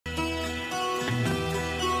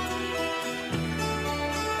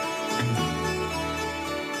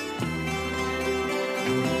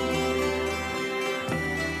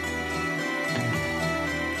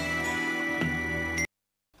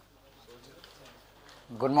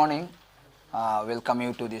Good morning. Welcome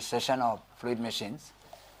you to this session of fluid machines.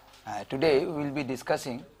 Today we will be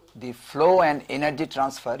discussing the flow and energy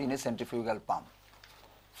transfer in a centrifugal pump.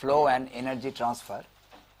 Flow and energy transfer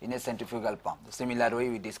in a centrifugal pump. The similar way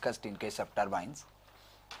we discussed in case of turbines.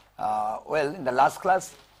 In the last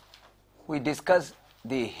class we discussed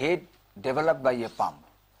the head developed by a pump.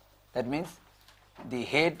 That means the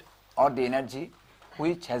head or the energy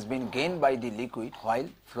which has been gained by the liquid while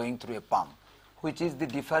flowing through a pump, which is the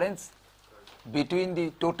difference between the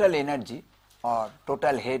total energy or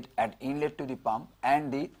total head at inlet to the pump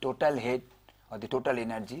and the total head or the total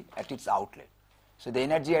energy at its outlet. So the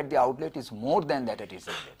energy at the outlet is more than that at its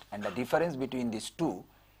inlet, and the difference between these two,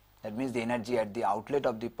 that means the energy at the outlet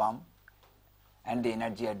of the pump and the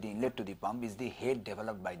energy at the inlet to the pump, is the head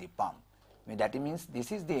developed by the pump. That means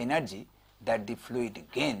this is the energy that the fluid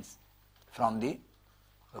gains from the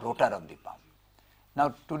rotor of the pump.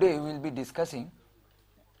 Now today we will be discussing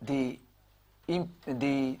the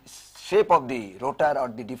shape of the rotor or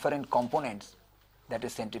the different components that a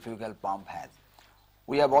centrifugal pump has.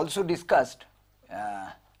 We have also discussed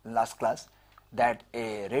last class that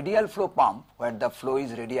a radial flow pump, where the flow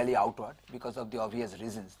is radially outward because of the obvious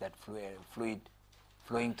reasons that fluid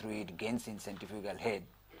flowing through it gains in centrifugal head,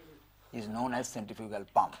 is known as centrifugal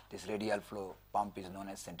pump. This radial flow pump is known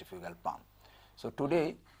as centrifugal pump. So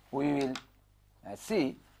today we will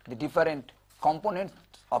see the different components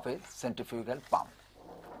of a centrifugal pump.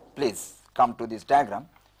 Please come to this diagram.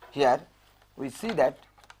 Here we see that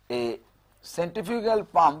a centrifugal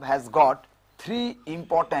pump has got three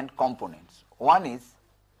important components. One is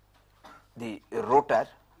the rotor,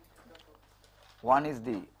 one is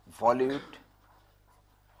the volute,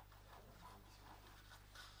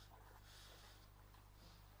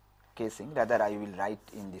 casing, rather I will write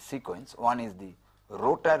in the sequence. One is the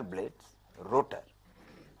rotor blades, rotor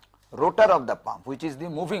of the pump, which is the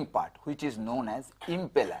moving part, which is known as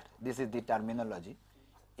impeller. This is the terminology,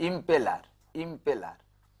 impeller. In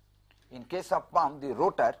case of pump, the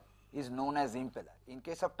rotor is known as impeller. In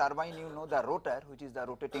case of turbine, you know the rotor, which is the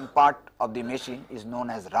rotating part of the machine, is known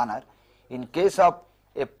as runner. In case of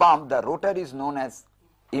a pump, the rotor is known as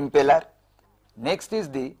impeller. Next is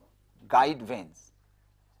the guide vanes.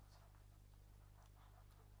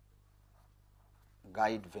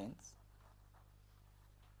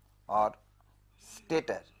 Or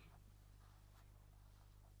stator.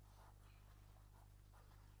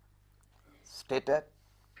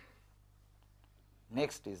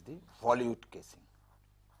 Next is the volute casing.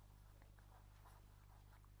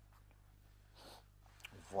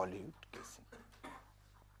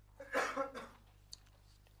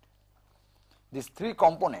 These three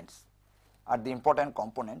components are the important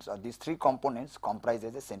components, or these three components comprise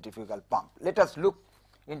as a centrifugal pump. Let us look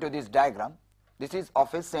into this diagram. This is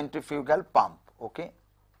of a centrifugal pump, okay?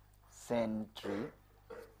 Centrifugal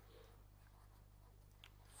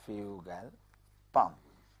pump.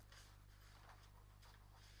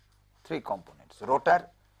 Three components. Rotor,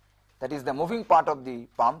 that is the moving part of the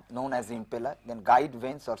pump, known as impeller, then guide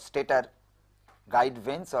vanes or stator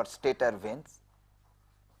vanes,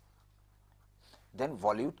 then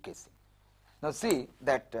volute casing. Now see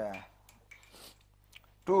that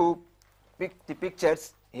to pick the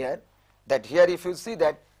pictures here, that here if you see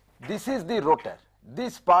that this is the rotor,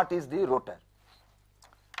 this part is the rotor,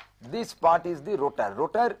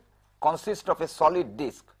 rotor consists of a solid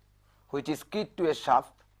disc which is keyed to a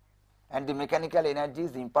shaft, and the mechanical energy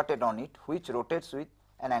is imparted on it, which rotates with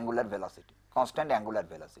an angular velocity, constant angular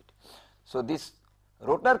velocity. So this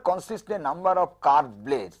rotor consists of a number of carved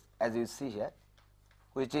blades, as you see here,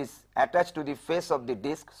 which is attached to the face of the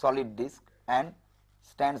disc, solid disc, and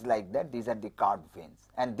stands like that. These are the carved vanes,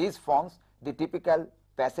 and this forms the typical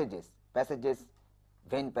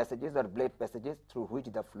vein passages or blade passages through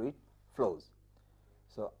which the fluid flows.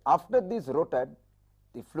 So after this rotor,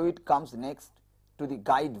 the fluid comes next to the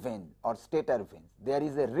guide vane or stator vanes. There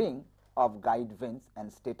is a ring of guide vanes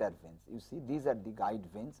and stator vanes. You see, these are the guide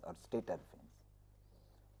vanes or stator vanes.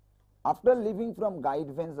 After leaving from guide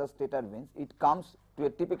vanes or stator vanes, it comes to a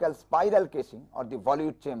typical spiral casing or the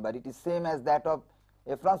volute chamber. It is same as that of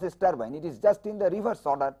a Francis turbine. It is just in the reverse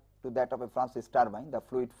order to that of a Francis turbine. The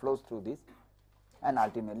fluid flows through this and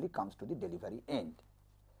ultimately comes to the delivery end.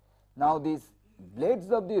 Now these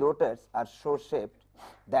blades of the rotors are so shaped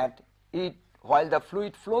that while the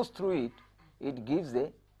fluid flows through it, it gives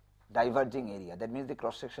a diverging area. That means the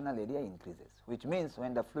cross-sectional area increases, which means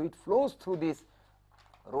when the fluid flows through this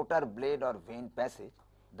rotor blade or vane passage,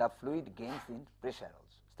 the fluid gains in pressure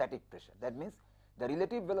also, static pressure. That means the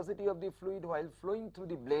relative velocity of the fluid while flowing through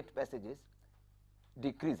the blade passages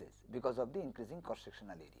decreases because of the increasing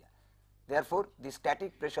cross-sectional area. Therefore, the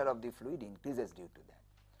static pressure of the fluid increases due to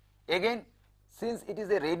that. Again, since it is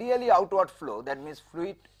a radially outward flow, that means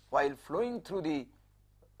fluid while flowing through the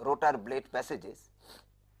rotor blade passages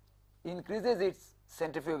increases its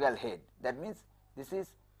centrifugal head. That means this is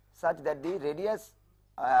such that the radius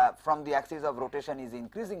from the axis of rotation is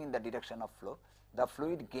increasing in the direction of flow, the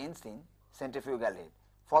fluid gains in centrifugal head,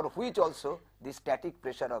 for which also the static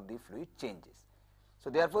pressure of the fluid changes. So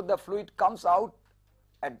therefore, the fluid comes out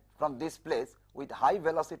from this place with high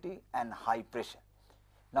velocity and high pressure.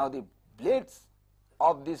 Now the blades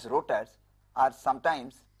of these rotors are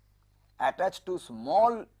sometimes attached to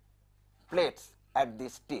small plates at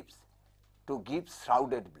these tips to give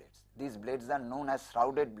shrouded blades. These blades are known as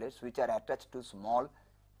shrouded blades, which are attached to small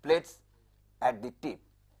plates at the tip.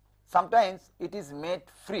 Sometimes it is made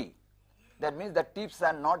free, that means the tips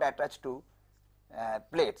are not attached to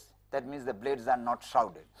plates, that means the blades are not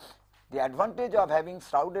shrouded. The advantage of having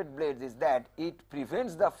shrouded blades is that it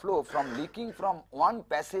prevents the flow from leaking from one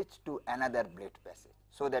passage to another blade passage,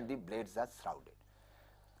 so that the blades are shrouded.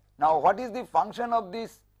 Now what is the function of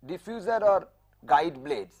this diffuser or guide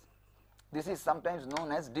blades? This is sometimes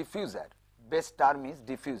known as diffuser. Best term is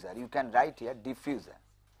diffuser. You can write here diffuser.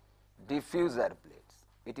 Diffuser blades.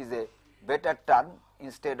 It is a better term.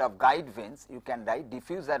 Instead of guide vanes, you can write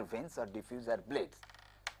diffuser vanes or diffuser blades.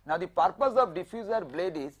 Now the purpose of diffuser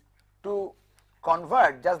blade is to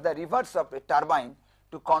convert, just the reverse of a turbine,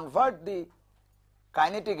 to convert the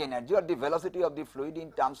kinetic energy or the velocity of the fluid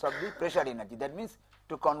in terms of the pressure energy. That means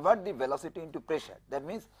to convert the velocity into pressure. That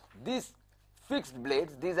means these fixed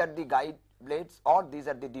blades, these are the guide blades or these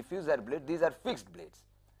are the diffuser blades, these are fixed blades.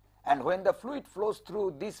 And when the fluid flows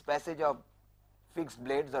through this passage of fixed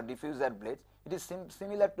blades or diffuser blades, it is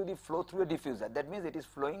similar to the flow through a diffuser. That means it is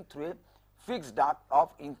flowing through a fixed duct of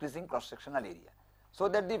increasing cross-sectional area, so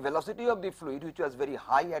that the velocity of the fluid, which was very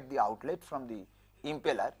high at the outlet from the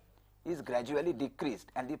impeller, is gradually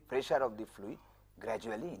decreased and the pressure of the fluid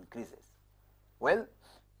gradually increases. Well,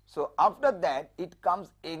 so after that it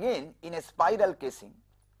comes again in a spiral casing,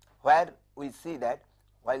 where we see that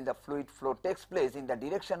while the fluid flow takes place in the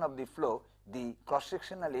direction of the flow, the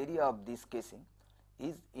cross-sectional area of this casing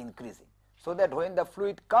is increasing, so that when the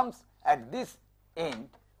fluid comes at this end,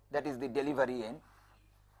 that is the delivery end,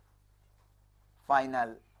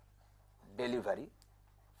 final delivery,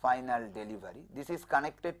 this is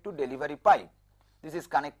connected to delivery pipe. This is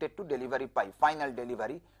connected to delivery pipe. Final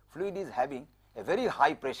delivery, fluid is having a very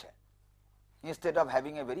high pressure instead of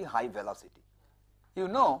having a very high velocity. You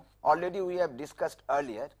know, already we have discussed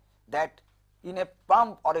earlier that in a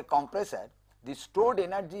pump or a compressor, the stored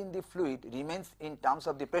energy in the fluid remains in terms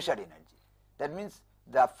of the pressure energy. That means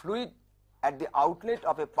the fluid at the outlet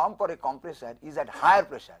of a pump or a compressor is at higher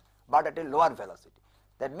pressure but at a lower velocity.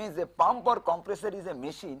 That means a pump or compressor is a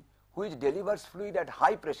machine which delivers fluid at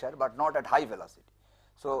high pressure but not at high velocity.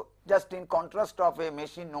 So just in contrast of a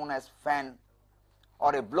machine known as fan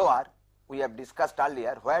or a blower, we have discussed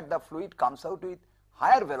earlier, where the fluid comes out with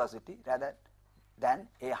higher velocity rather than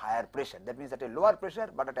a higher pressure. That means at a lower pressure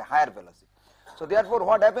but at a higher velocity. So therefore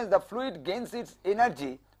what happens, the fluid gains its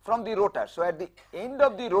energy from the rotor. So at the end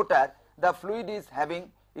of the rotor, the fluid is having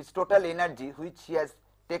its total energy which he has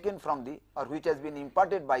taken from the, or which has been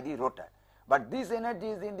imparted by the rotor. But this energy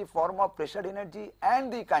is in the form of pressure energy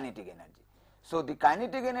and the kinetic energy. So the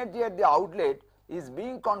kinetic energy at the outlet is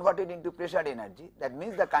being converted into pressure energy. That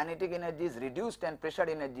means the kinetic energy is reduced and pressure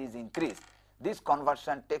energy is increased. This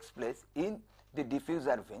conversion takes place in the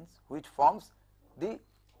diffuser vanes, which forms the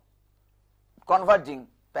converging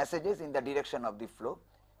passages in the direction of the flow.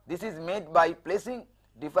 This is made by placing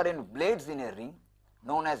different blades in a ring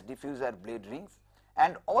known as diffuser blade rings,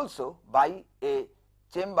 and also by a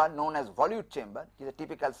chamber known as volute chamber, which is a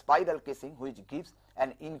typical spiral casing which gives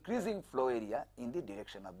an increasing flow area in the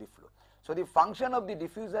direction of the flow. So the function of the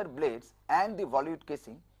diffuser blades and the volute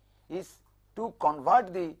casing is to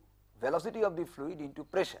convert the velocity of the fluid into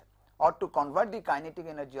pressure, or to convert the kinetic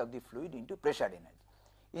energy of the fluid into pressure energy.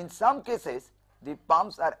 In some cases, the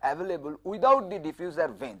pumps are available without the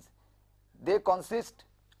diffuser vanes. They consist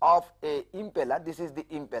of a impeller, this is the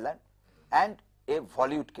impeller, and a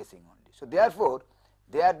volute casing only. So therefore,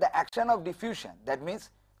 they are the action of diffusion, that means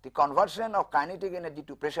the conversion of kinetic energy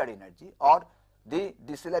to pressure energy, or the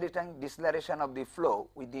deceleration of the flow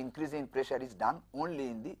with the increase in pressure is done only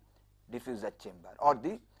in the diffuser chamber or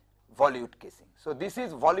the volute casing. So this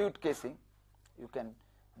is volute casing.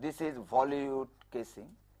 This is volute casing.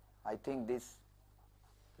 I think these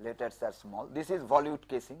letters are small. This is volute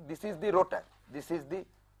casing. This is the rotor. This is the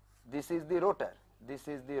rotor. This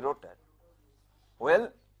is the rotor.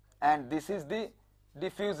 Well, and this is the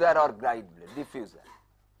diffuser or guide blade.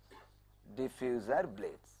 diffuser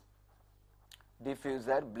blades,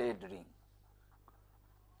 diffuser blade ring.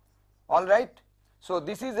 All right. So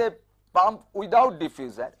this is a pump without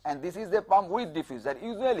diffuser and this is a pump with diffuser.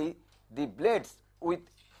 Usually the blades with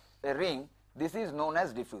a ring, this is known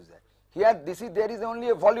as diffuser. Here there is only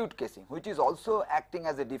a volute casing which is also acting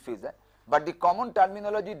as a diffuser, but the common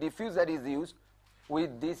terminology diffuser is used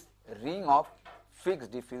with this ring of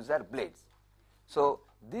fixed diffuser blades. So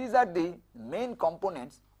these are the main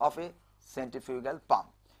components of a centrifugal pump.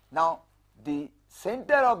 Now the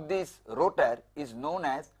center of this rotor is known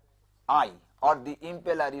as eye, or the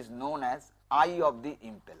impeller is known as eye of the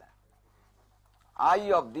impeller,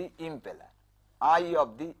 eye of the impeller, eye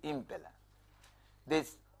of the impeller.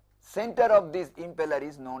 This center of this impeller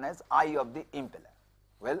is known as eye of the impeller.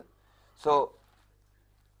 Well, so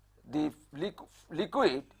the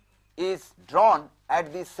liquid is drawn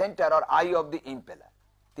at the center or eye of the impeller.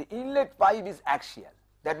 The inlet pipe is axial,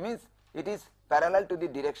 that means it is parallel to the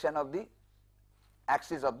direction of the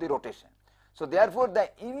axis of the rotation. So therefore the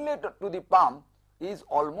inlet to the pump is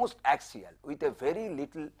almost axial with a very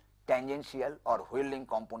little tangential or whirling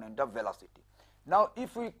component of velocity. Now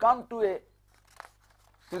if we come to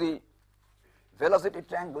the velocity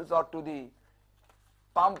triangles or to the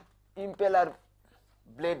pump impeller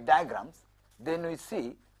blade diagrams, then we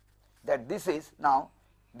see that this is now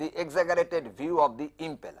the exaggerated view of the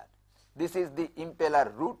impeller. This is the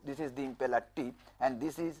impeller root, this is the impeller tip, and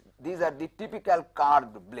these are the typical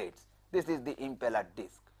carved blades. This is the impeller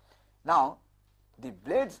disc. Now the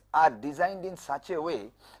blades are designed in such a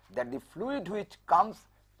way that the fluid which comes,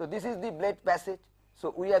 so this is the blade passage.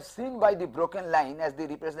 So we have seen by the broken line as the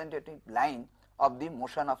representative line of the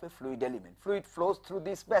motion of a fluid element. Fluid flows through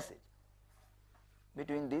this passage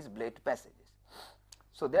between these blade passages.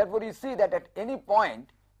 So therefore you see that at any point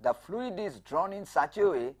the fluid is drawn in such a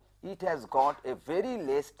way it has got a very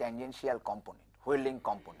less tangential component, whirling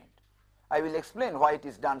component. I will explain why it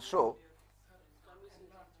is done so.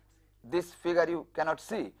 This figure you cannot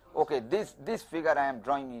see. Okay, this figure I am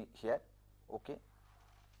drawing here. Okay.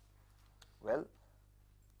 Well,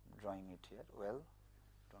 drawing it here. Well,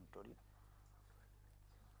 don't worry.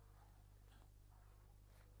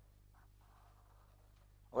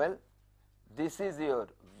 Well, this is your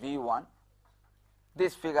V1.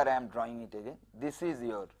 This figure I am drawing it again. This is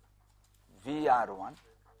your VR1.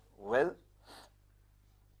 Well,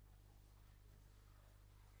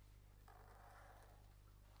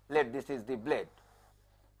 this is the blade.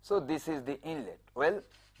 So this is the inlet. Well,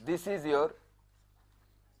 this is your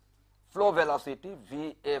flow velocity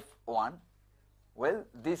VF1. Well,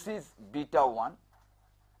 this is beta 1.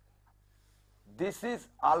 This is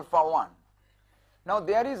alpha 1. Now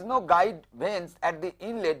there is no guide vanes at the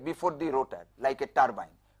inlet before the rotor like a turbine.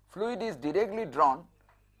 Fluid is directly drawn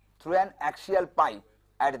through an axial pipe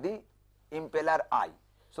at the impeller eye.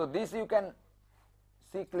 So this you can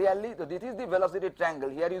see clearly. So this is the velocity triangle.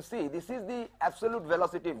 Here you see this is the absolute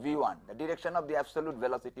velocity V1. The direction of the absolute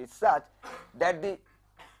velocity is such that the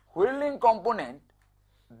whirling component,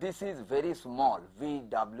 this is very small,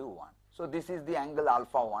 VW1. So this is the angle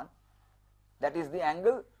alpha 1. That is the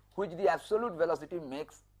angle which the absolute velocity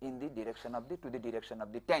makes in the direction of the direction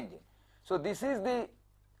of the tangent. So this is the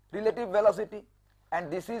relative velocity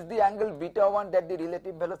and this is the angle beta 1 that the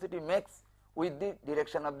relative velocity makes with the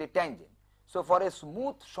direction of the tangent. So for a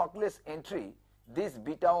smooth shockless entry, this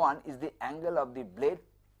beta 1 is the angle of the blade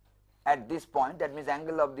at this point, that means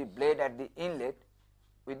angle of the blade at the inlet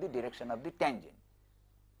with the direction of the tangent.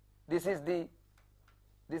 This is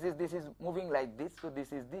moving like this, so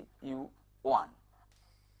this is the U1.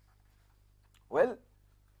 Well,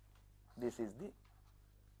 this is the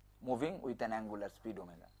moving with an angular speed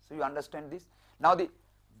omega. So you understand this. Now the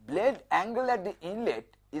blade angle at the inlet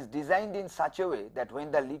is designed in such a way that when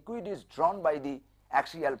the liquid is drawn by the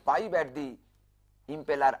axial pipe at the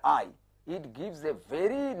impeller eye, it gives a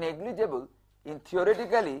very negligible,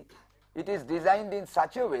 theoretically it is designed in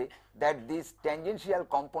such a way that this tangential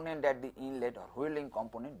component at the inlet or whirling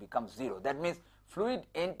component becomes 0. That means fluid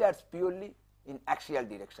enters purely in axial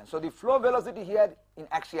direction. So the flow velocity here in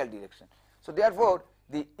axial direction. So therefore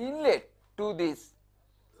the inlet to this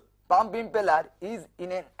pump impeller is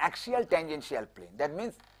in an axial tangential plane. That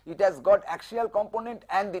means it has got axial component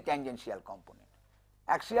and the tangential component.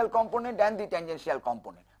 Axial component and the tangential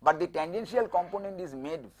component. But the tangential component is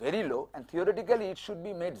made very low and theoretically it should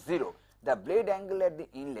be made 0. The blade angle at the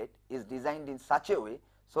inlet is designed in such a way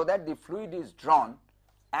so that the fluid is drawn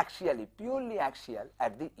axially, purely axial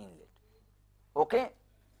at the inlet. Okay.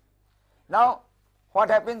 Now what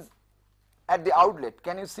happens at the outlet?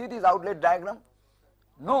 Can you see this outlet diagram?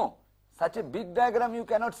 No. Such a big diagram you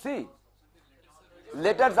cannot see.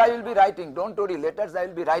 Letters I will be writing, don't worry, letters I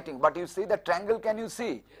will be writing, but you see the triangle, can you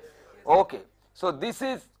see? Okay, so this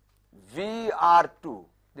is VR2,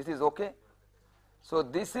 this is okay. So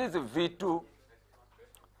this is V2,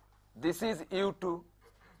 this is U2,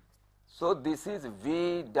 so this is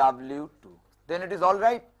VW2, then it is all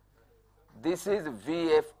right. This is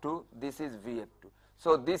VF2, this is VF2.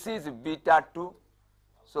 So this is beta 2,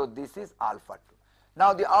 so this is alpha 2.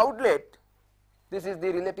 Now the outlet, this is the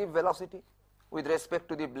relative velocity with respect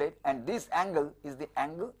to the blade, and this angle is the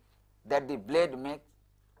angle that the blade makes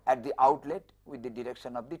at the outlet with the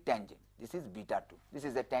direction of the tangent. This is beta 2. This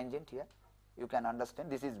is a tangent here. You can understand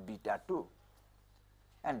this is beta 2.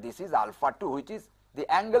 And this is alpha 2, which is the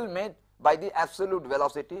angle made by the absolute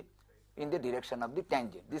velocity in the direction of the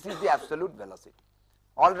tangent. This is the absolute velocity.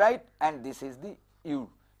 All right, and this is the u.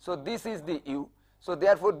 So this is the u. So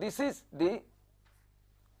therefore this is the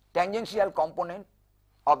tangential component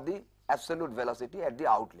of the absolute velocity at the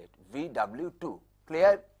outlet, VW2.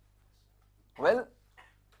 Clear? Well,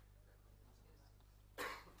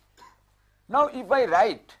 now if I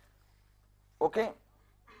write, okay,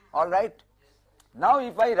 all right, now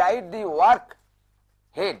if I write the work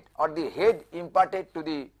head or the head imparted to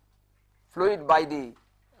the fluid by the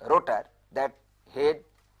rotor, that head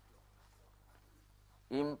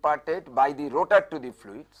imparted by the rotor to the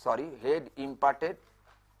fluid, head imparted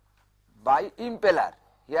by impeller,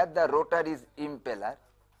 here the rotor is impeller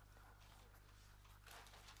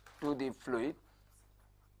to the fluid,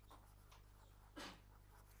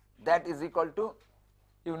 that is equal to,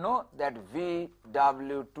 you know that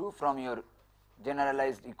VW2 from your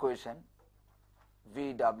generalized equation,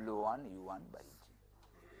 VW1 U1 by G.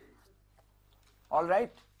 All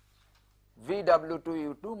right,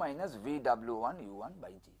 VW2 U2 minus VW1 U1 by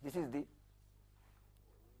G. This is the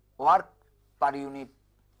work per unit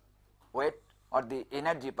weight or the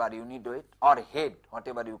energy per unit weight or head,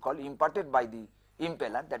 whatever you call, imparted by the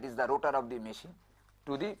impeller, that is the rotor of the machine,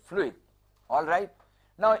 to the fluid. All right.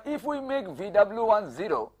 Now if we make VW1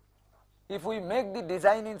 0, if we make the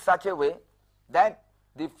design in such a way that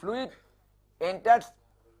the fluid enters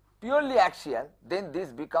purely axial, then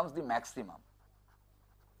this becomes the maximum.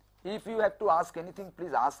 If you have to ask anything,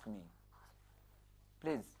 please ask me.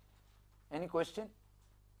 Please, any question?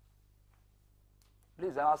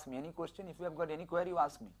 Please ask me any question. If you have got any query, you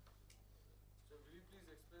ask me. So will you please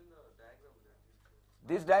explain the diagram that you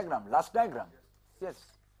showed? This diagram, last diagram? Yes.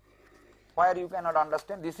 Where you cannot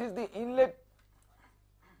understand, this is the inlet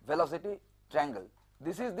velocity triangle.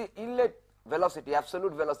 This is the inlet velocity,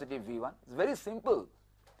 absolute velocity V1. It's very simple.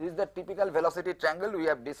 This is the typical velocity triangle we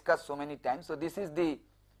have discussed so many times. So this is the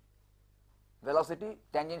velocity,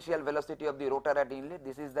 tangential velocity of the rotor at inlet.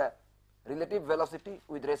 This is the relative velocity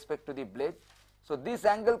with respect to the blade. So this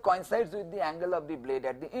angle coincides with the angle of the blade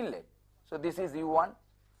at the inlet. So this is U1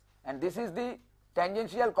 and this is the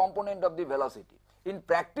tangential component of the velocity. In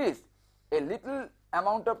practice, a little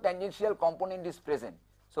amount of tangential component is present.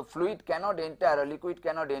 So fluid cannot enter or liquid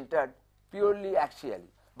cannot enter purely axially.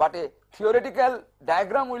 But a theoretical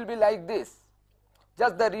diagram will be like this.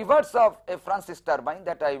 Just the reverse of a Francis turbine,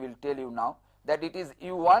 that I will tell you now, that it is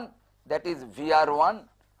U1, that is VR1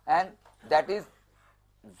 and that is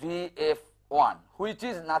VF1, which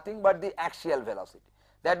is nothing but the axial velocity.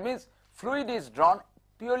 That means fluid is drawn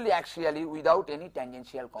purely axially without any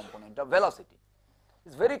tangential component of velocity.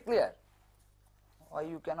 It's very clear. Why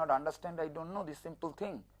you cannot understand, I don't know this simple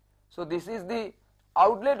thing. So this is the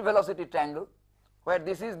outlet velocity triangle, where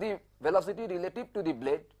this is the velocity relative to the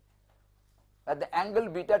blade at the angle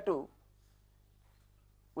beta 2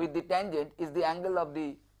 with the tangent is the angle of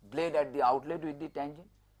the blade at the outlet with the tangent.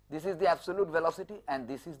 This is the absolute velocity and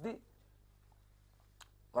this is the,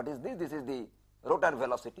 what is this? This is the rotor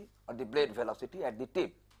velocity or the blade velocity at the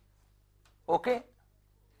tip. Okay.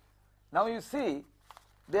 Now you see,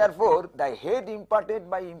 therefore the head imparted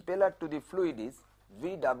by impeller to the fluid is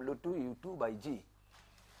VW2 U2 by G.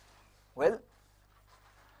 Well,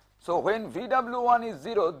 so when VW1 is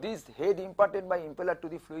 0, this head imparted by impeller to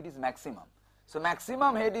the fluid is maximum. So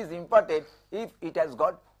maximum head is imparted if it has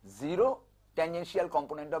got 0 tangential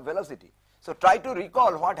component of velocity. So try to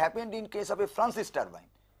recall what happened in case of a Francis turbine.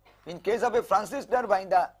 In case of a Francis turbine,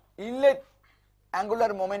 the inlet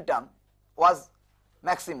angular momentum was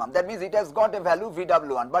maximum. That means it has got a value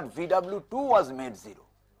VW1, but VW2 was made 0.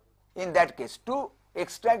 In that case, to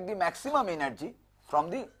extract the maximum energy from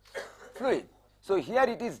the fluid. So here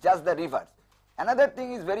it is just the reverse. Another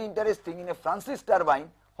thing is very interesting. In a Francis turbine,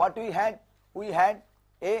 what we had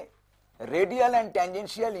a radial and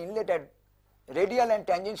tangential inlet at radial and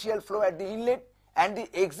tangential flow at the inlet, and the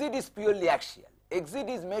exit is purely axial. Exit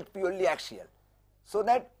is made purely axial, so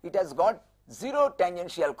that it has got zero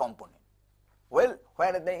tangential component. Well,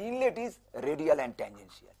 where the inlet is radial and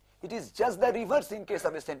tangential. It is just the reverse in case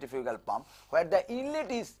of a centrifugal pump, where the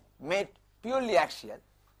inlet is made purely axial,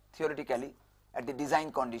 theoretically, at the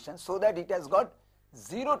design conditions, so that it has got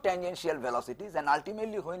zero tangential velocities, and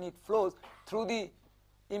ultimately when it flows through the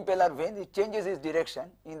impeller vane, it changes its direction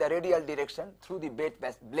in the radial direction through the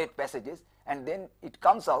blade passages, and then it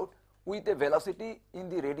comes out with a velocity in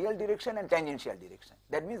the radial direction and tangential direction.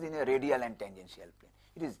 That means in a radial and tangential plane.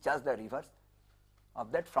 It is just the reverse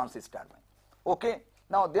of that Francis turbine. Okay.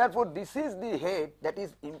 Now, therefore, this is the head that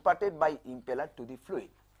is imparted by impeller to the fluid.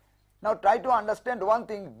 Now, try to understand one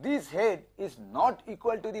thing, this head is not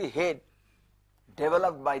equal to the head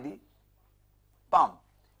developed by the pump.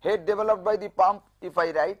 Head developed by the pump, if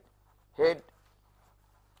I write head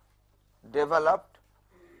developed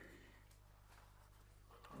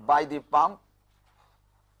by the pump,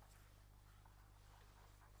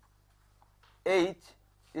 H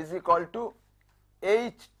is equal to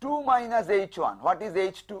H2 minus H1. What is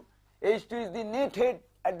H2? H2 is the net head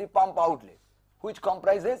at the pump outlet, which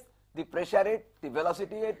comprises the pressure head, the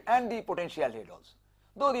velocity head, and the potential head also.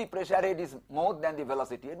 Though the pressure head is more than the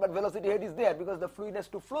velocity head, but velocity head is there because the fluid has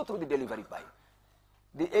to flow through the delivery pipe.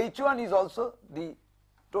 The H1 is also the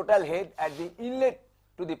total head at the inlet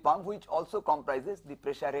to the pump, which also comprises the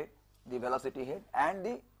pressure head, the velocity head, and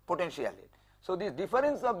the potential head. So, the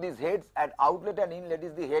difference of these heads at outlet and inlet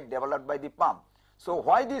is the head developed by the pump. So,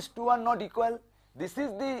 why these two are not equal? This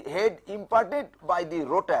is the head imparted by the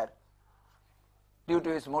rotor due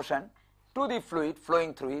to its motion to the fluid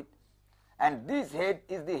flowing through it, and this head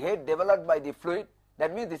is the head developed by the fluid.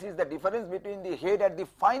 That means this is the difference between the head at the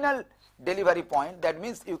final delivery point. That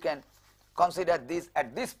means you can consider this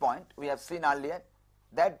at this point. We have seen earlier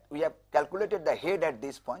that we have calculated the head at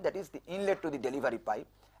this point, that is the inlet to the delivery pipe,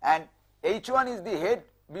 and H1 is the head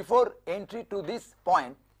before entry to this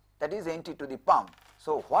point, that is entry to the pump.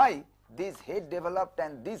 So, why this head developed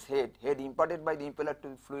and this head imparted by the impeller to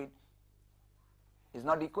the fluid is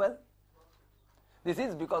not equal? This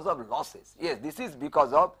is because of losses. Yes, this is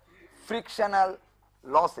because of frictional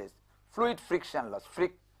losses, fluid friction loss,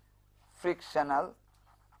 frictional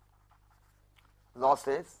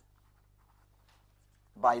losses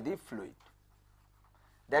by the fluid.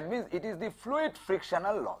 That means it is the fluid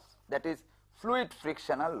frictional loss, that is fluid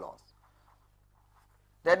frictional loss.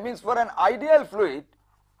 That means for an ideal fluid,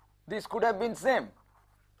 this could have been same.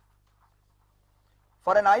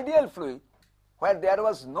 For an ideal fluid, where there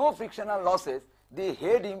was no frictional losses, the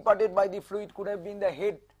head imparted by the fluid could have been the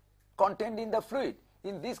head contained in the fluid.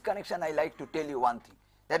 In this connection, I like to tell you one thing.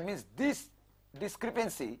 That means this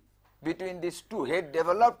discrepancy between these two, head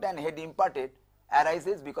developed and head imparted,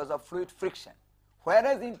 arises because of fluid friction.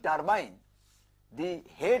 Whereas in turbine, the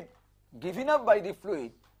head given up by the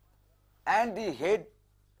fluid and the head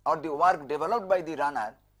or the work developed by the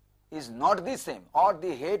runner is not the same, or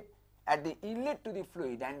the head at the inlet to the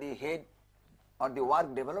fluid and the head or the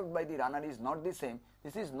work developed by the runner is not the same.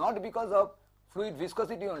 This is not because of fluid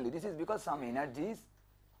viscosity only, this is because some energy is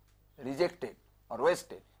rejected or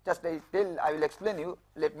wasted. Just I will explain you.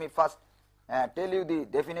 Let me first tell you the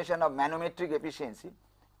definition of manometric efficiency.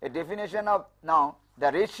 A definition of, now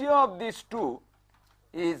the ratio of these two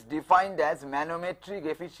is defined as manometric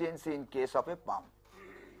efficiency in case of a pump.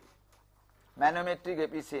 Manometric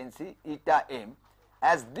efficiency eta m,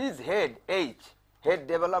 as this head H, head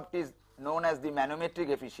developed, is known as the manometric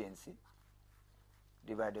efficiency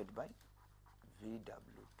divided by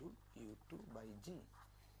VW2 U2 by G.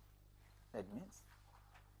 That means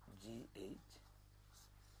GH.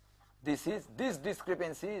 This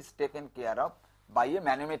discrepancy is taken care of by a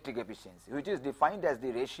manometric efficiency, which is defined as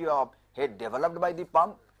the ratio of head developed by the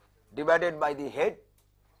pump divided by the head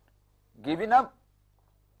given up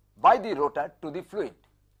by the rotor to the fluid,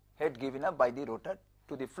 head given up by the rotor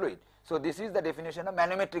to the fluid. So, this is the definition of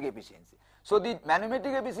manometric efficiency. So, the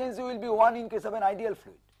manometric efficiency will be 1 in case of an ideal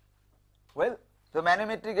fluid. Well, so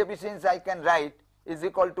manometric efficiency I can write is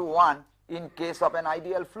equal to 1 in case of an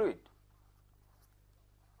ideal fluid.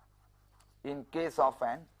 In case of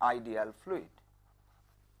an ideal fluid.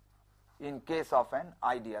 In case of an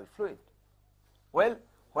ideal fluid. Well,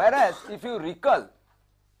 whereas if you recall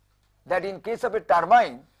that in case of a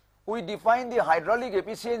turbine, we define the hydraulic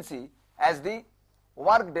efficiency as the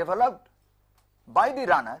work developed by the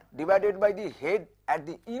runner divided by the head at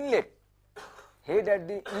the inlet. Head at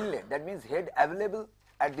the inlet, that means head available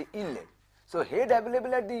at the inlet. So, head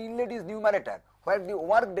available at the inlet is numerator, where the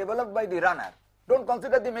work developed by the runner. Don't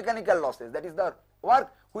consider the mechanical losses, that is the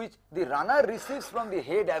work which the runner receives from the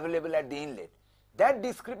head available at the inlet. That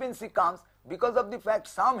discrepancy comes because of the fact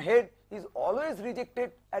some head is always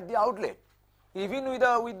rejected at the outlet. Even with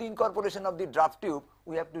the incorporation of the draft tube,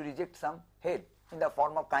 we have to reject some head in the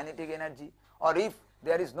form of kinetic energy, or if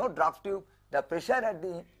there is no draft tube, the pressure at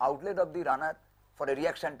the outlet of the runner for a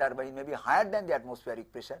reaction turbine may be higher than the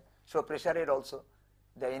atmospheric pressure. So pressure head also,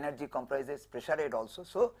 the energy comprises pressure head also.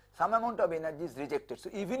 So some amount of energy is rejected. So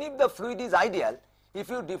even if the fluid is ideal, if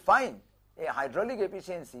you define a hydraulic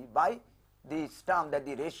efficiency by the term that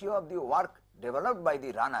the ratio of the work developed by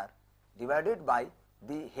the runner divided by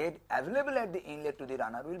the head available at the inlet to the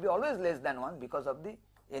runner will be always less than 1 because of the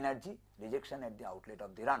energy rejection at the outlet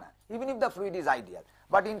of the runner, even if the fluid is ideal.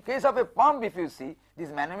 But in case of a pump, if you see, this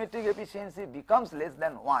manometric efficiency becomes less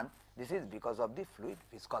than 1. This is because of the fluid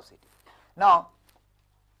viscosity. Now,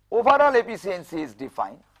 overall efficiency is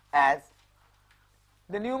defined as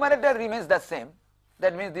the numerator remains the same.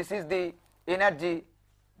 That means this is the energy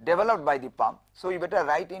developed by the pump. So you better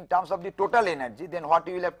write in terms of the total energy. Then what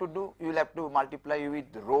you will have to do? You will have to multiply with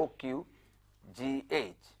rho q g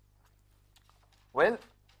h. Well,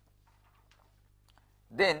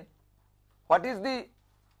 then what is the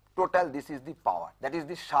total? This is the power. That is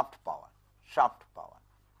the shaft power. Shaft power.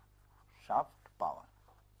 Shaft power.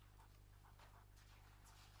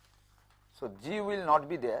 So G will not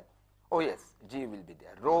be there. Oh yes, G will be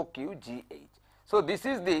there. Rho q g h. So this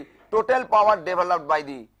is the total power developed by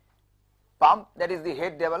the pump, that is the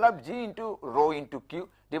head developed, G into rho into Q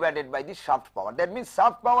divided by the shaft power. That means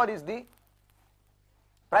shaft power is the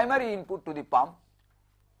primary input to the pump,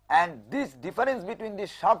 and this difference between the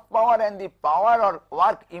shaft power and the power or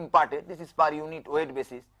work imparted, this is per unit weight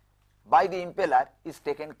basis, by the impeller is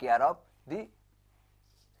taken care of the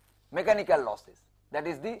mechanical losses, that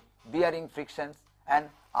is the bearing frictions and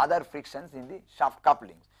other frictions in the shaft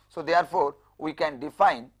couplings. So therefore, we can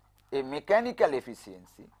define a mechanical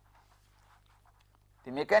efficiency,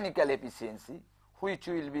 the mechanical efficiency which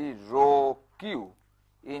will be rho q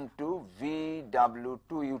into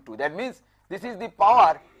VW2U2. That means this is the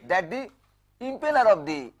power that the impeller of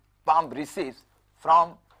the pump receives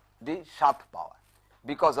from the shaft power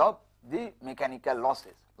because of the mechanical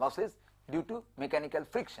losses due to mechanical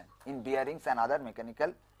friction in bearings and other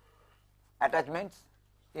mechanical attachments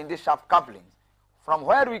in the shaft couplings. From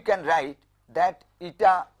where we can write that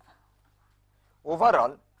eta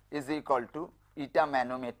overall is equal to eta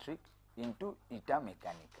manometric into eta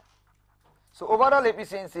mechanical. So overall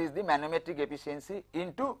efficiency is the manometric efficiency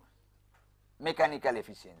into mechanical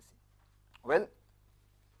efficiency. Well,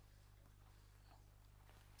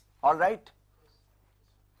 all right.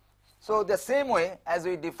 So the same way as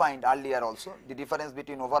we defined earlier also, the difference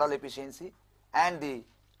between overall efficiency and the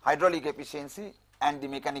hydraulic efficiency and the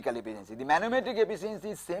mechanical efficiency. The manometric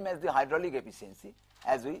efficiency is same as the hydraulic efficiency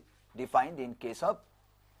as we defined in case of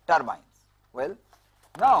turbines. Well,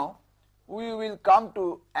 now we will come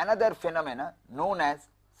to another phenomena known as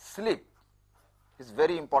slip. It's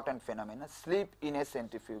very important phenomena, slip in a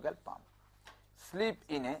centrifugal pump. Slip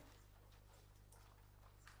in a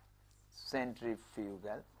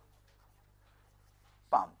centrifugal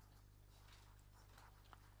pump.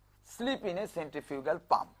 Slip in a centrifugal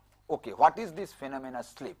pump. Okay, what is this phenomena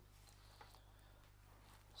slip?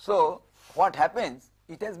 So what happens,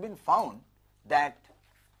 it has been found that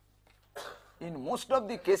in most of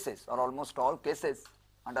the cases or almost all cases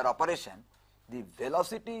under operation, the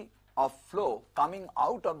velocity of flow coming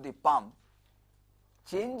out of the pump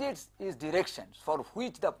changes its directions for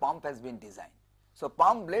which the pump has been designed. So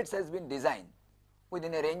pump blades has been designed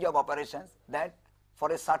within a range of operations that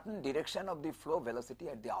for a certain direction of the flow velocity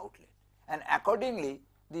at the outlet, and accordingly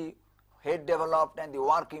the head developed and the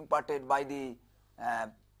work imparted by the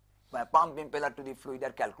pump impeller to the fluid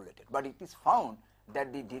are calculated. But it is found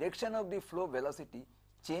that the direction of the flow velocity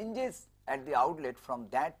changes at the outlet from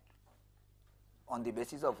that on the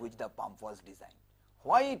basis of which the pump was designed.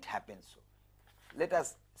 Why it happens so? Let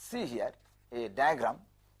us see here a diagram.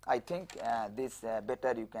 I think this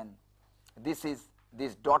better you can,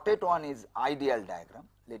 this dotted one is ideal diagram.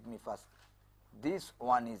 Let me first, this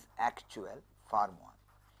one is actual firm one.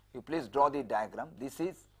 You please draw the diagram. This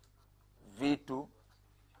is V2,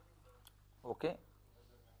 okay.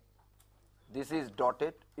 This is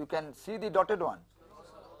dotted. You can see the dotted one.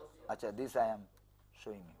 Acha, this I am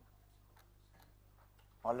showing you.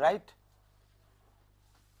 All right.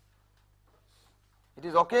 It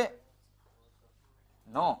is okay?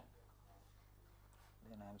 No.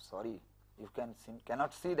 Then I am sorry. You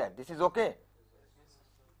cannot see that. This is okay.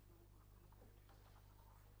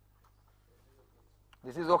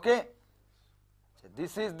 This is okay. So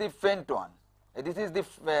this is the faint one. This is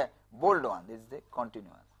the bold one. This is the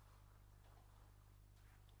continuous.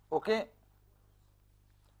 Okay.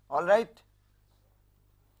 All right.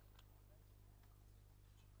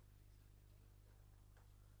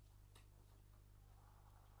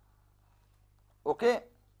 Okay,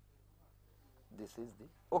 this is the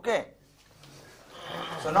okay.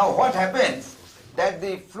 So now what happens that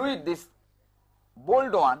the fluid, this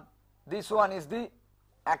bold one, this one is the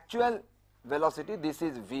actual velocity, this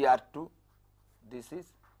is VR2, this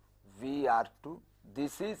is VR2,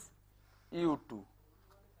 this is U2,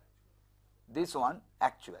 this one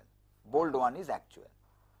actual, bold one is actual,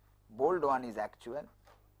 bold one is actual,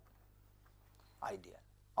 ideal,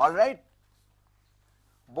 alright,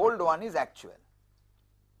 bold one is actual.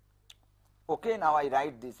 Okay, now I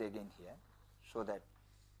write this again here, so that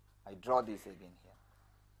I draw this again here.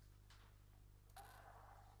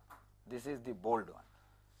 This is the bold one.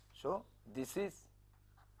 So this is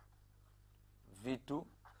V2,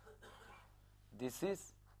 this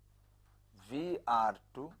is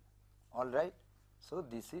VR2, all right. So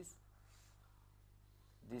this is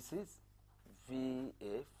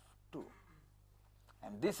VF2,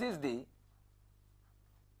 and this is the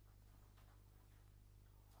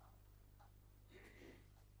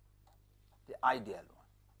ideal one.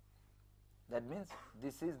 That means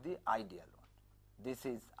this is the ideal one. This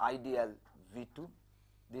is ideal V2,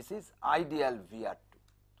 this is ideal VR2.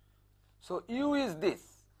 So U is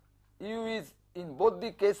this, U is in both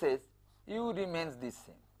the cases, U remains the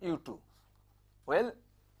same, U2. Well,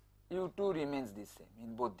 U2 remains the same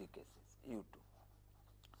in both the cases, U2.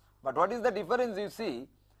 But what is the difference? You see,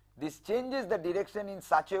 this changes the direction in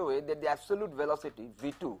such a way that the absolute velocity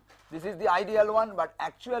V2, this is the ideal one, but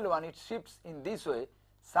actual one, it shifts in this way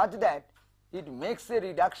such that it makes a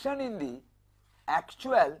reduction in the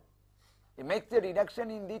actual, it makes a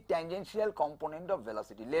reduction in the tangential component of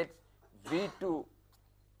velocity. Let's V2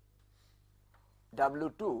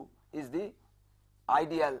 W2 is the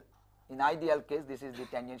ideal, in ideal case this is the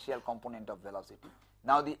tangential component of velocity.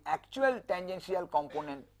 Now the actual tangential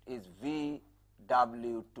component is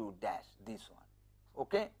VW2 dash, this one,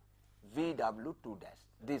 okay, VW2 dash,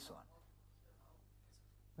 this one.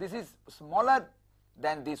 This is smaller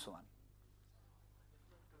than this one.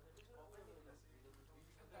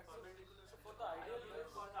 For the ideal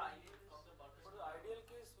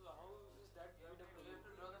case, how is that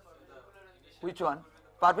VW? Which one?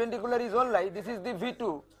 Perpendicular is all right. This is the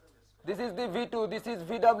V2. This is the V2. This is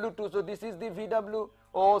VW2. So this is the VW.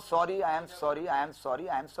 Oh, sorry. I am sorry. I am sorry.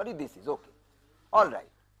 I am sorry. This is okay. All right.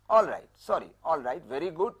 All right. Sorry. All right.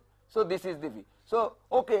 Very good. So this is the V. So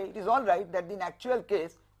okay, it is all right that in actual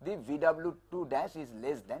case the VW2 dash is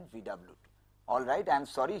less than VW2. All right. I am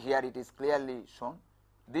sorry. Here it is clearly shown.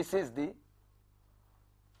 This is the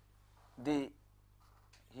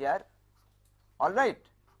here. All right.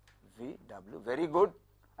 VW. Very good.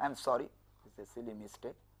 I am sorry. It's a silly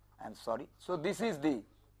mistake. I am sorry. So this is the,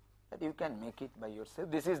 that you can make it by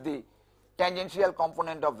yourself. This is the tangential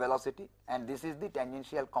component of velocity, and this is the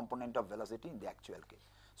tangential component of velocity in the actual case.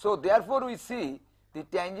 So therefore we see the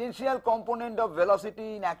tangential component of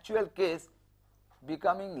velocity in actual case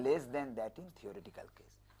becoming less than that in theoretical case.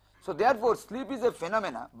 So therefore slip is a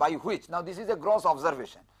phenomena by which, now this is a gross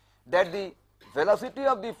observation, that the velocity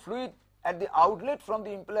of the fluid at the outlet from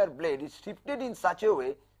the impeller blade is shifted in such a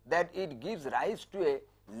way that it gives rise to a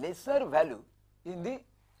lesser value in the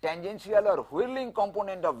tangential or whirling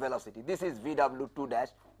component of velocity, this is VW2 dash,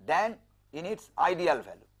 than in its ideal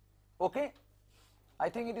value. Okay? I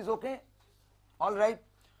think it is okay. All right.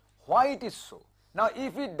 Why it is so? Now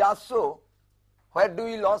if it does so, where do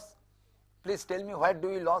we lose? Please tell me, where do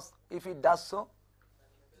we lose if it does so?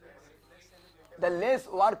 The less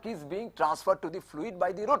work is being transferred to the fluid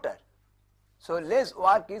by the rotor. So less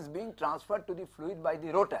work is being transferred to the fluid by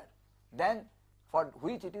the rotor than for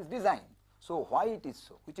which it is designed. So why it is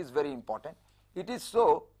so, which is very important. It is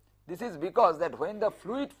so, this is because that when the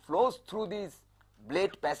fluid flows through these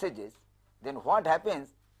blade passages, then what happens,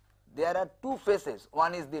 there are two phases.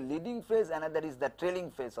 One is the leading phase, another is the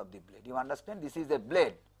trailing phase of the blade. You understand? This is a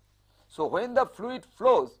blade. So when the fluid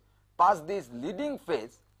flows past this leading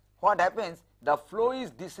phase, what happens? The flow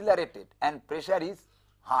is decelerated and pressure is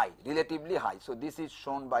high, relatively high. So this is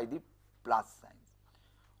shown by the plus signs.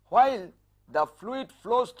 While the fluid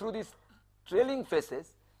flows through these trailing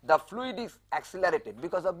phases, the fluid is accelerated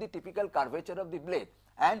because of the typical curvature of the blade,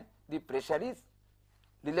 and the pressure is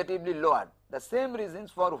relatively lower. The same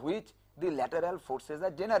reasons for which the lateral forces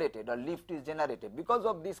are generated or lift is generated. Because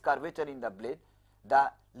of this curvature in the blade,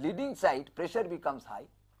 the leading side pressure becomes high,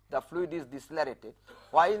 the fluid is decelerated,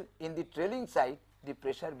 while in the trailing side the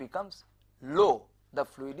pressure becomes low, the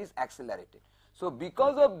fluid is accelerated. So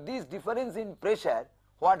because of this difference in pressure,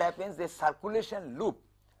 what happens? A circulation loop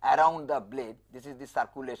around the blade. This is the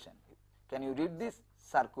circulation. Can you read this?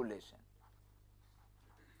 Circulation.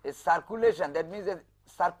 A circulation, that means a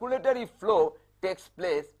circulatory flow takes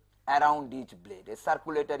place around each blade. A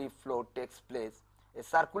circulatory flow takes place. A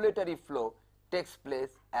circulatory flow takes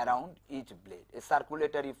place around each blade. A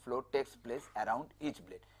circulatory flow takes place around each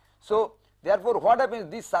blade. So therefore, what happens?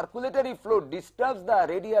 This circulatory flow disturbs the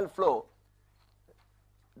radial flow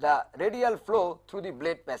through the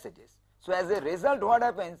blade passages. So as a result, what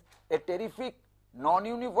happens? A terrific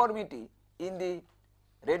non-uniformity in the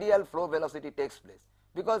radial flow velocity takes place,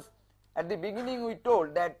 because at the beginning we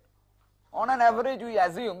told that on an average we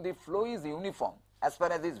assume the flow is uniform as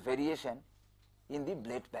far as its variation in the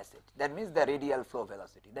blade passage. That means the radial flow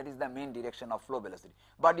velocity, that is the main direction of flow velocity,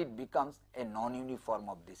 but it becomes a non-uniform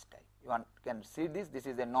of this type. You can see this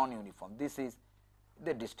is a non-uniform, this is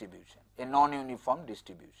the distribution, a non-uniform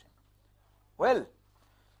distribution. Well,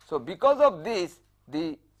 so because of this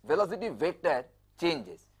the velocity vector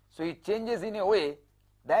changes. So it changes in a way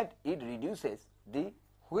that it reduces the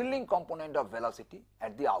whirling component of velocity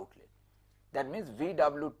at the outlet. That means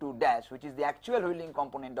VW2 dash, which is the actual whirling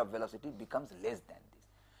component of velocity, becomes less than this.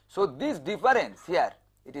 So this difference here,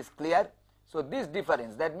 it is clear. So this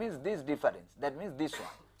difference, that means this difference, that means this one,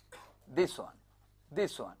 this one,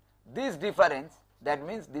 this one, this difference, that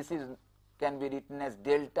means this is can be written as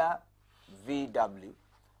delta VW,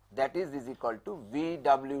 that is equal to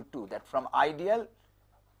VW2, that from ideal,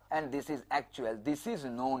 and this is actual, this is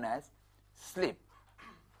known as slip.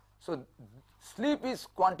 So slip is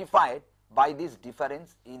quantified by this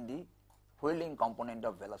difference in the whirling component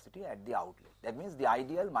of velocity at the outlet. That means the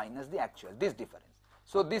ideal minus the actual, this difference.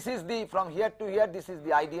 So this is the, from here to here, this is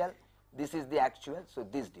the ideal, this is the actual, so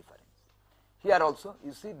this difference. Here also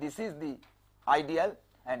you see this is the ideal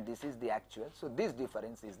and this is the actual, so this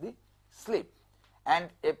difference is the slip. And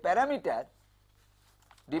a parameter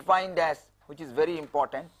defined as, which is very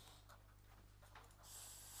important,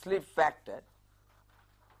 slip factor,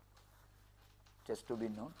 just to be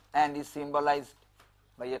known, and is symbolized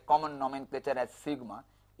by a common nomenclature as sigma.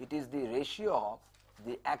 It is the ratio of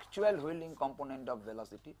the actual whirling component of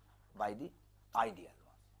velocity by the ideal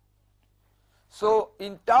one. So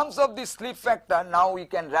in terms of the slip factor, now we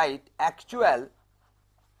can write actual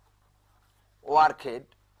workhead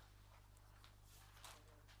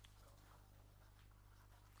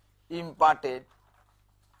imparted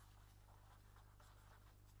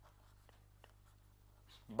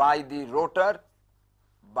by the rotor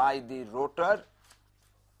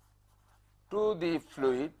to the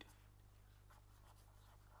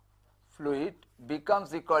fluid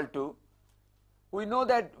becomes equal to, we know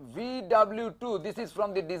that VW2, this is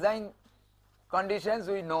from the design conditions,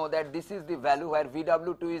 we know that this is the value where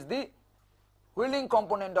VW2 is the whirling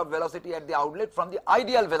component of velocity at the outlet from the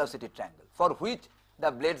ideal velocity triangle for which the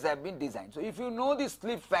blades have been designed. So if you know the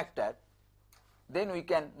slip factor, then we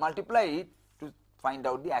can multiply it to find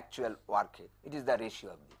out the actual workhead. It is the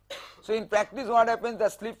ratio of the. So in practice what happens, the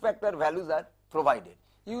slip factor values are provided.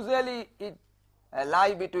 Usually it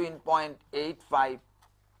lie between 0.85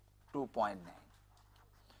 to 0.9.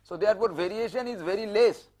 So therefore variation is very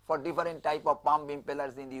less for different type of pump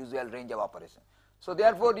impellers in the usual range of operation. So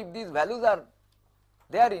therefore if these values are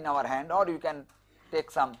there in our hand, or you can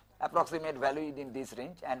take some approximate value in this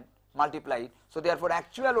range and multiply it. So therefore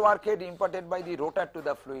actual workhead imparted by the rotor to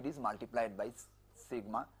the fluid is multiplied by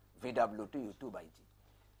sigma VW to U2 by G.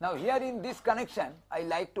 Now here in this connection I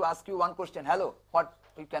like to ask you one question. Hello, what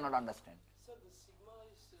you cannot understand? Sir, the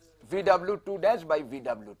sigma is VW2 dash by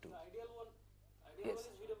VW2. ideal one. Yes. One is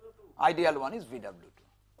VW2. Ideal one is VW2.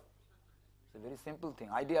 It's a very simple thing.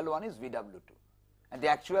 Ideal one is VW2 and the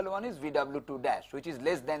actual one is VW2 dash, which is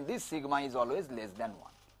less than this. Sigma is always less than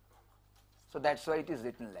 1. So that's why it is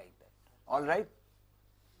written like that. All right?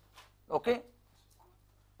 Okay?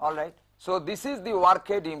 All right. So this is the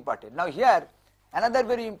workhead imparted. Now here another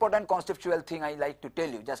very important conceptual thing I like to tell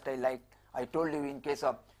you. Just I told you in case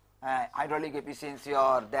of hydraulic efficiency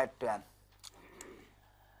or that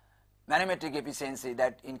manometric efficiency,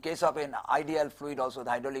 that in case of an ideal fluid also the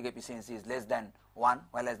hydraulic efficiency is less than 1,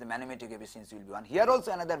 while as the manometric efficiency will be 1. Here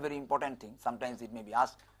also another very important thing, sometimes it may be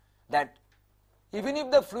asked, that even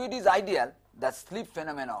if the fluid is ideal, the slip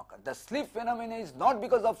phenomena occur. The slip phenomena is not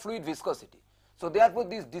because of fluid viscosity. So therefore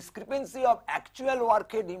this discrepancy of actual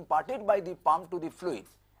workhead imparted by the pump to the fluid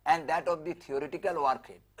and that of the theoretical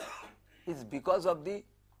workhead is because of the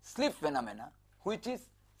slip phenomena, which is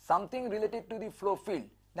something related to the flow field,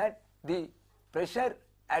 that the pressure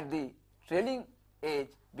at the trailing edge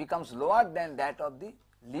becomes lower than that of the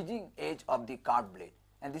leading edge of the curved blade.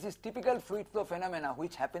 And this is typical fluid flow phenomena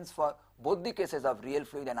which happens for both the cases of real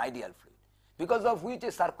fluid and ideal fluid, because of which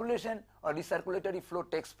a circulation or recirculatory flow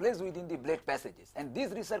takes place within the blade passages, and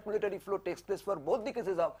this recirculatory flow takes place for both the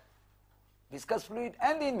cases of viscous fluid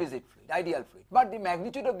and the inviscid fluid, ideal fluid. But the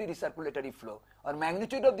magnitude of the recirculatory flow or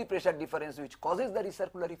magnitude of the pressure difference which causes the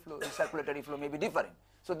recirculatory flow may be different.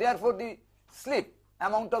 So therefore the slip,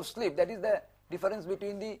 amount of slip, that is the difference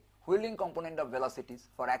between the wheeling component of velocities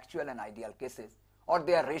for actual and ideal cases, or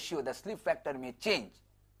their ratio, the slip factor may change.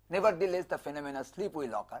 Nevertheless, the phenomena slip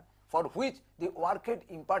will occur, for which the work rate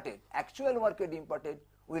imparted, actual work rate imparted,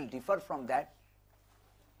 will differ from that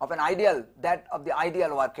of an ideal, that of the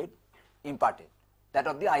ideal work rate imparted, that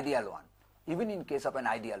of the ideal one, even in case of an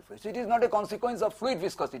ideal fluid. So it is not a consequence of fluid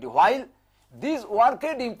viscosity. While this work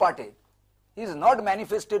rate imparted is not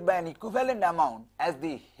manifested by an equivalent amount as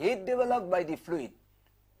the head developed by the fluid,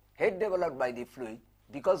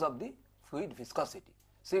 because of the fluid viscosity.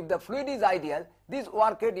 So if the fluid is ideal, this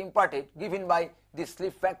work rate imparted given by the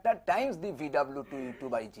slip factor times the VW2U2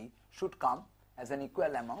 by G should come as an equal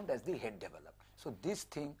amount as the head developed. So this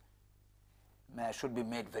thing should be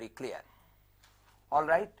made very clear. All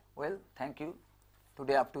right, well, thank you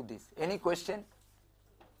today up to this. Any question?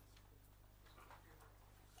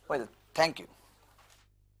 Well, thank you.